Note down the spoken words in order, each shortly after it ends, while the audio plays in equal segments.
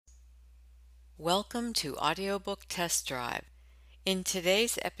Welcome to Audiobook Test Drive. In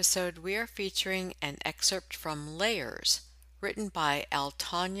today's episode, we are featuring an excerpt from Layers, written by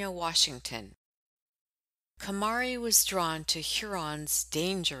Altanya Washington. Kamari was drawn to Huron's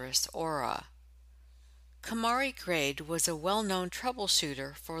dangerous aura. Kamari Grade was a well-known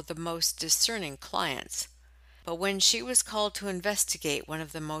troubleshooter for the most discerning clients, but when she was called to investigate one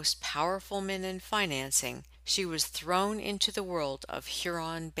of the most powerful men in financing, she was thrown into the world of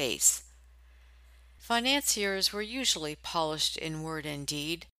Huron Base. Financiers were usually polished in word and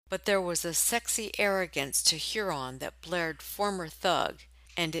deed, but there was a sexy arrogance to Huron that blared former thug,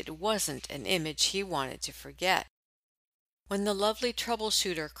 and it wasn't an image he wanted to forget. When the lovely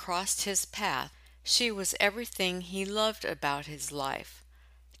troubleshooter crossed his path, she was everything he loved about his life: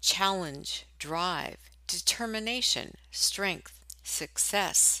 challenge, drive, determination, strength,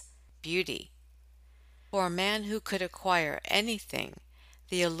 success, beauty. For a man who could acquire anything,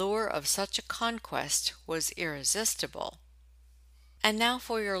 the allure of such a conquest was irresistible. And now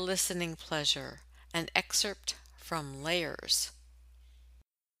for your listening pleasure, an excerpt from Layers.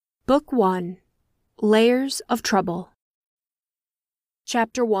 Book 1. Layers of Trouble.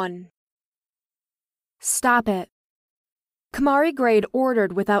 Chapter 1. Stop it. Kamari Grade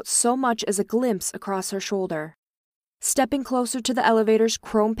ordered without so much as a glimpse across her shoulder. Stepping closer to the elevator's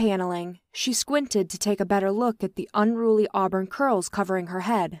chrome paneling, she squinted to take a better look at the unruly auburn curls covering her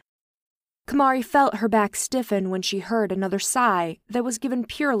head. Kamari felt her back stiffen when she heard another sigh that was given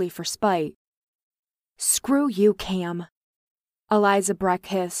purely for spite. "Screw you, Cam," Eliza Breck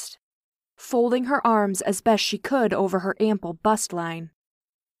hissed, folding her arms as best she could over her ample bust line.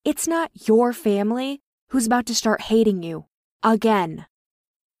 "It's not your family who's about to start hating you. Again.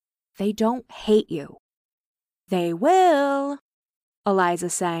 They don't hate you." "They will," Eliza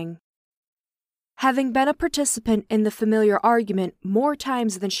sang. Having been a participant in the familiar argument more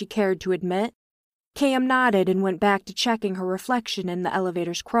times than she cared to admit, Cam nodded and went back to checking her reflection in the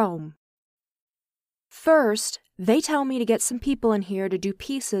elevator's chrome. "First, they tell me to get some people in here to do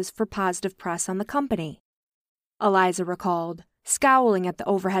pieces for positive press on the company," Eliza recalled, scowling at the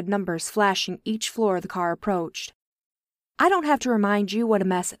overhead numbers flashing each floor the car approached. "I don't have to remind you what a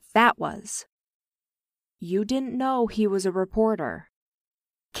mess that was." "You didn't know he was a reporter."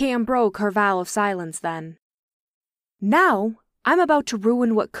 Cam broke her vow of silence then. "Now, I'm about to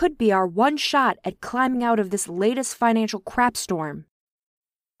ruin what could be our one shot at climbing out of this latest financial crap storm,"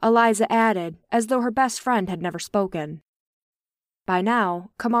 Eliza added, as though her best friend had never spoken. By now,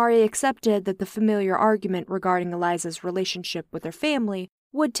 Kamari accepted that the familiar argument regarding Eliza's relationship with her family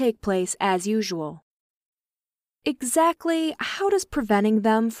would take place as usual. Exactly how does preventing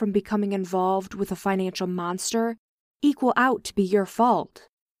them from becoming involved with a financial monster equal out to be your fault?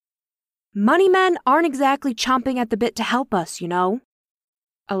 "Money men aren't exactly chomping at the bit to help us, you know,"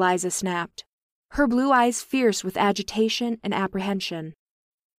 Eliza snapped, her blue eyes fierce with agitation and apprehension.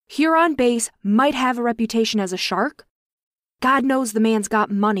 "Huron Base might have a reputation as a shark. God knows the man's got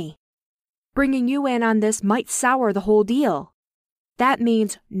money. Bringing you in on this might sour the whole deal. That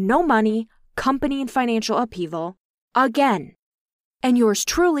means no money, company and financial upheaval, again. And yours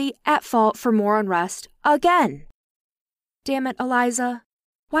truly at fault for more unrest, again. Damn it, Eliza.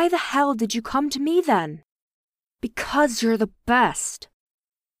 Why the hell did you come to me then?" "Because you're the best,"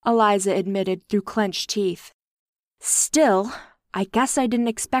 Eliza admitted through clenched teeth. "Still, I guess I didn't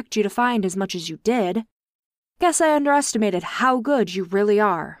expect you to find as much as you did. Guess I underestimated how good you really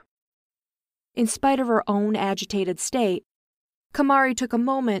are." In spite of her own agitated state, Kamari took a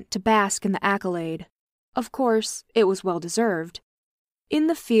moment to bask in the accolade. Of course, it was well-deserved. In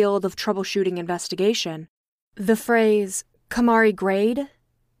the field of troubleshooting investigation, the phrase, "Kamari Grade,"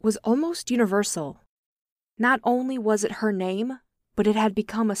 was almost universal. Not only was it her name, but it had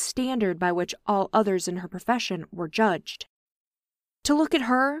become a standard by which all others in her profession were judged. To look at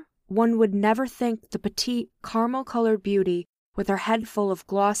her, one would never think the petite, caramel-colored beauty with her head full of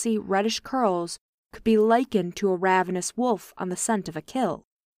glossy, reddish curls could be likened to a ravenous wolf on the scent of a kill.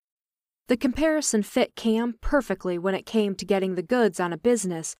 The comparison fit Cam perfectly when it came to getting the goods on a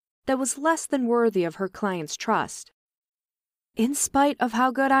business that was less than worthy of her client's trust. "In spite of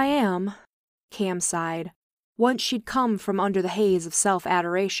how good I am," Cam sighed, once she'd come from under the haze of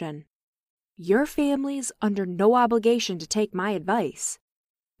self-adoration, "your family's under no obligation to take my advice.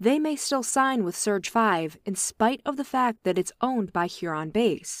 They may still sign with Surge 5 in spite of the fact that it's owned by Huron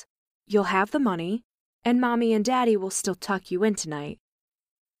Base. You'll have the money, and Mommy and Daddy will still tuck you in tonight."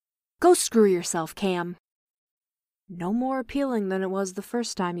 "Go screw yourself, Cam." "No more appealing than it was the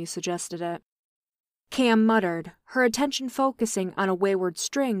first time you suggested it," Cam muttered, her attention focusing on a wayward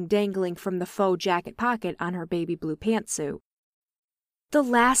string dangling from the faux jacket pocket on her baby blue pantsuit. The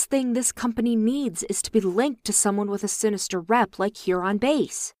last thing this company needs is to be linked to someone with a sinister rep like Huron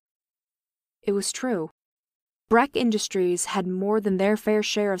Base. It was true. Breck Industries had more than their fair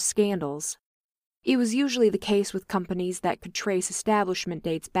share of scandals. It was usually the case with companies that could trace establishment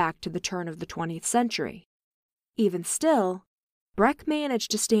dates back to the turn of the 20th century. Even still, Breck managed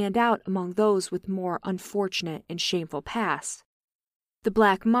to stand out among those with more unfortunate and shameful pasts. The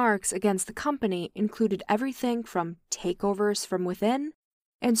black marks against the company included everything from takeovers from within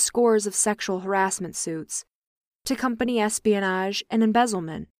and scores of sexual harassment suits to company espionage and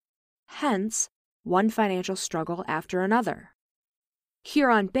embezzlement. Hence, one financial struggle after another.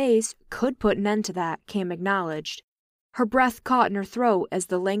 Huron Base could put an end to that, Cam acknowledged. Her breath caught in her throat as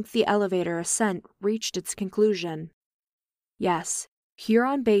the lengthy elevator ascent reached its conclusion. Yes,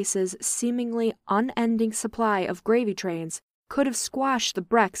 Huron Base's seemingly unending supply of gravy trains could have squashed the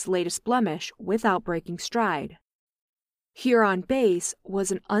Breck's latest blemish without breaking stride. Huron Base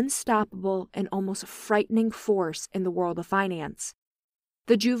was an unstoppable and almost frightening force in the world of finance.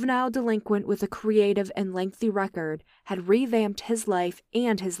 The juvenile delinquent with a creative and lengthy record had revamped his life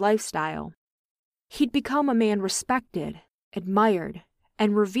and his lifestyle. He'd become a man respected, admired,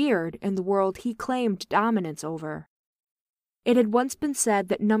 and revered in the world he claimed dominance over. It had once been said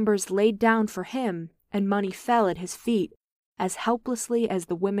that numbers laid down for him and money fell at his feet as helplessly as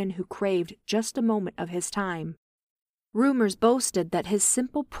the women who craved just a moment of his time. Rumors boasted that his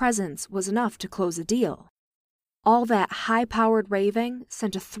simple presence was enough to close a deal. All that high-powered raving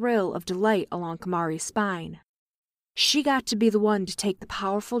sent a thrill of delight along Kamari's spine. She got to be the one to take the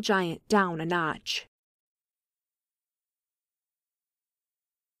powerful giant down a notch.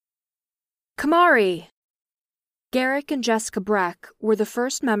 Kamari! Garrick and Jessica Breck were the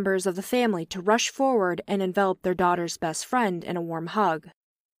first members of the family to rush forward and envelop their daughter's best friend in a warm hug.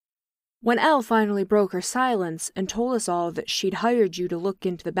 When Elle finally broke her silence and told us all that she'd hired you to look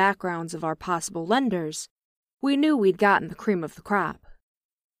into the backgrounds of our possible lenders, we knew we'd gotten the cream of the crop.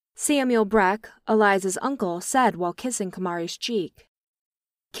 Samuel Breck, Eliza's uncle, said while kissing Kamari's cheek.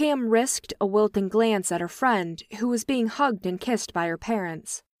 Cam risked a wilting glance at her friend, who was being hugged and kissed by her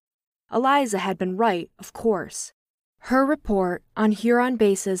parents. Eliza had been right, of course. Her report on Huron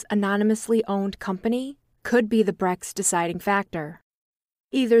Base's anonymously owned company could be the Brecks' deciding factor.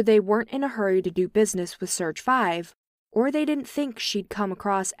 Either they weren't in a hurry to do business with Surge 5, or they didn't think she'd come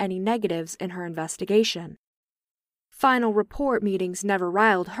across any negatives in her investigation. Final report meetings never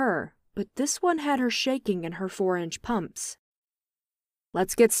riled her, but this one had her shaking in her 4-inch pumps.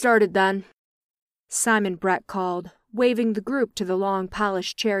 "Let's get started then," Simon Breck called, waving the group to the long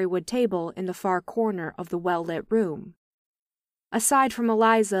polished cherrywood table in the far corner of the well-lit room. Aside from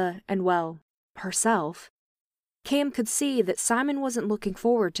Eliza and, well, herself, Cam could see that Simon wasn't looking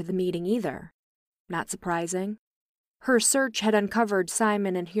forward to the meeting either. Not surprising. Her search had uncovered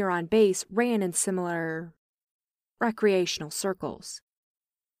Simon and Huron Base ran in similar recreational circles.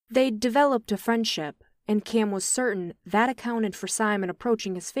 They'd developed a friendship, and Cam was certain that accounted for Simon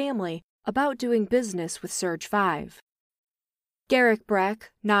approaching his family about doing business with Surge 5. Garrick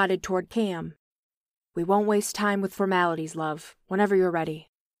Breck nodded toward Cam. "We won't waste time with formalities, love, whenever you're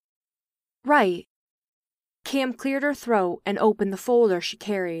ready." "Right." Cam cleared her throat and opened the folder she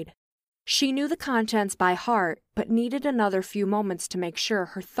carried. She knew the contents by heart, but needed another few moments to make sure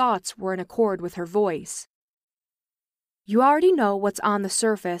her thoughts were in accord with her voice. "You already know what's on the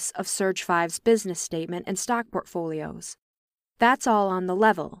surface of Surge 5's business statement and stock portfolios. That's all on the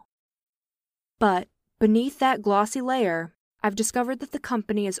level. But beneath that glossy layer, I've discovered that the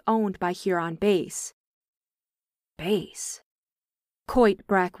company is owned by Huron Base." "Base?" Coit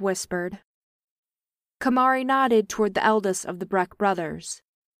Breck whispered. Kamari nodded toward the eldest of the Breck brothers.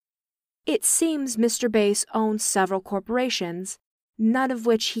 "It seems Mr. Base owns several corporations, none of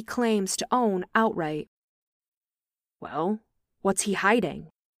which he claims to own outright." "Well, what's he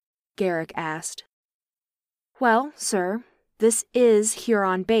hiding?" Garrick asked. "Well, sir, this is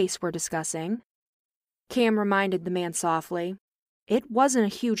Huron Base we're discussing." Cam reminded the man softly. "It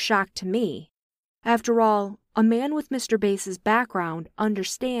wasn't a huge shock to me. After all, a man with Mr. Base's background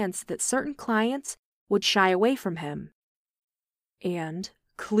understands that certain clients would shy away from him. And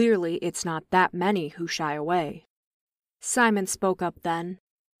clearly it's not that many who shy away." Simon spoke up then.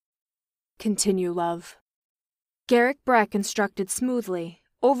 "Continue, love." Garrick Breck instructed smoothly,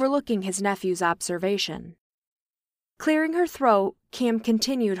 overlooking his nephew's observation. Clearing her throat, Cam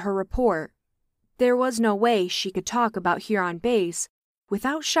continued her report. There was no way she could talk about Huron Base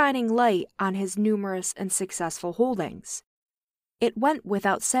without shining light on his numerous and successful holdings. It went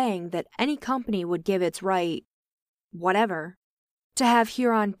without saying that any company would give its right, whatever, to have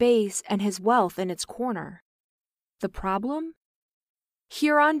Huron Base and his wealth in its corner. The problem?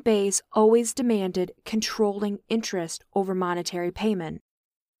 Huron Bays always demanded controlling interest over monetary payment.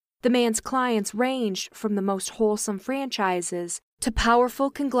 The man's clients ranged from the most wholesome franchises to powerful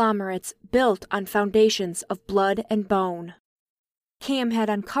conglomerates built on foundations of blood and bone. Cam had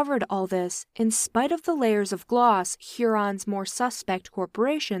uncovered all this in spite of the layers of gloss Huron's more suspect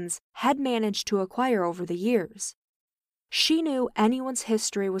corporations had managed to acquire over the years. She knew anyone's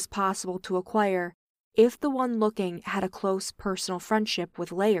history was possible to acquire if the one looking had a close personal friendship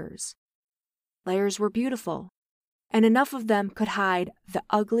with layers. Layers were beautiful, and enough of them could hide the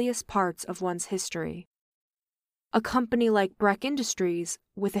ugliest parts of one's history. A company like Breck Industries,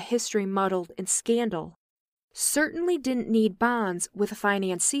 with a history muddled in scandal, certainly didn't need bonds with a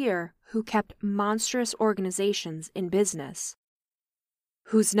financier who kept monstrous organizations in business.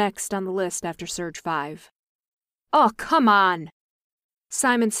 Who's next on the list after Surge 5? Oh, come on!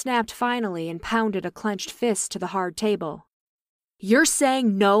 Simon snapped finally and pounded a clenched fist to the hard table. You're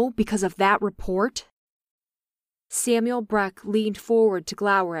saying no because of that report? Samuel Breck leaned forward to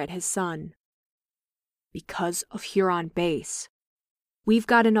glower at his son. Because of Huron Base. We've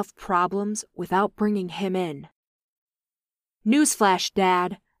got enough problems without bringing him in. Newsflash,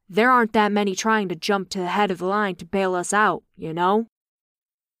 Dad. There aren't that many trying to jump to the head of the line to bail us out, you know?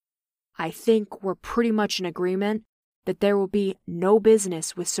 I think we're pretty much in agreement that there will be no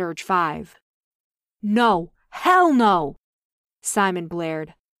business with Surge 5. No, hell no! Simon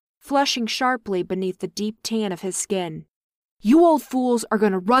blared, flushing sharply beneath the deep tan of his skin. You old fools are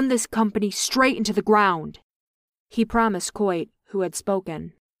going to run this company straight into the ground, he promised Coit, who had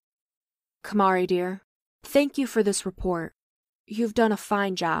spoken. Kamari, dear, thank you for this report. You've done a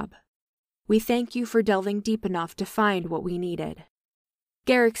fine job. We thank you for delving deep enough to find what we needed,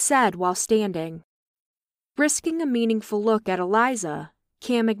 Garrick said while standing. Risking a meaningful look at Eliza,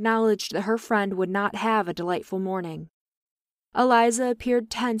 Cam acknowledged that her friend would not have a delightful morning. Eliza appeared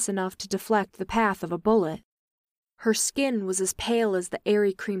tense enough to deflect the path of a bullet. Her skin was as pale as the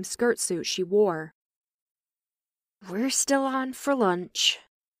airy cream skirt suit she wore. We're still on for lunch,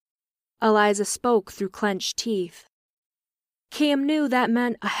 Eliza spoke through clenched teeth. Cam knew that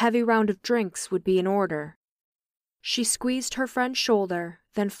meant a heavy round of drinks would be in order. She squeezed her friend's shoulder,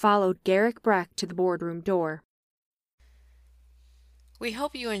 then followed Garrick Breck to the boardroom door. We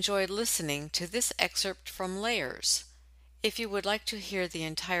hope you enjoyed listening to this excerpt from Layers. If you would like to hear the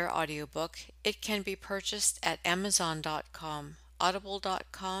entire audiobook, it can be purchased at Amazon.com,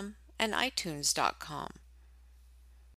 Audible.com, and iTunes.com.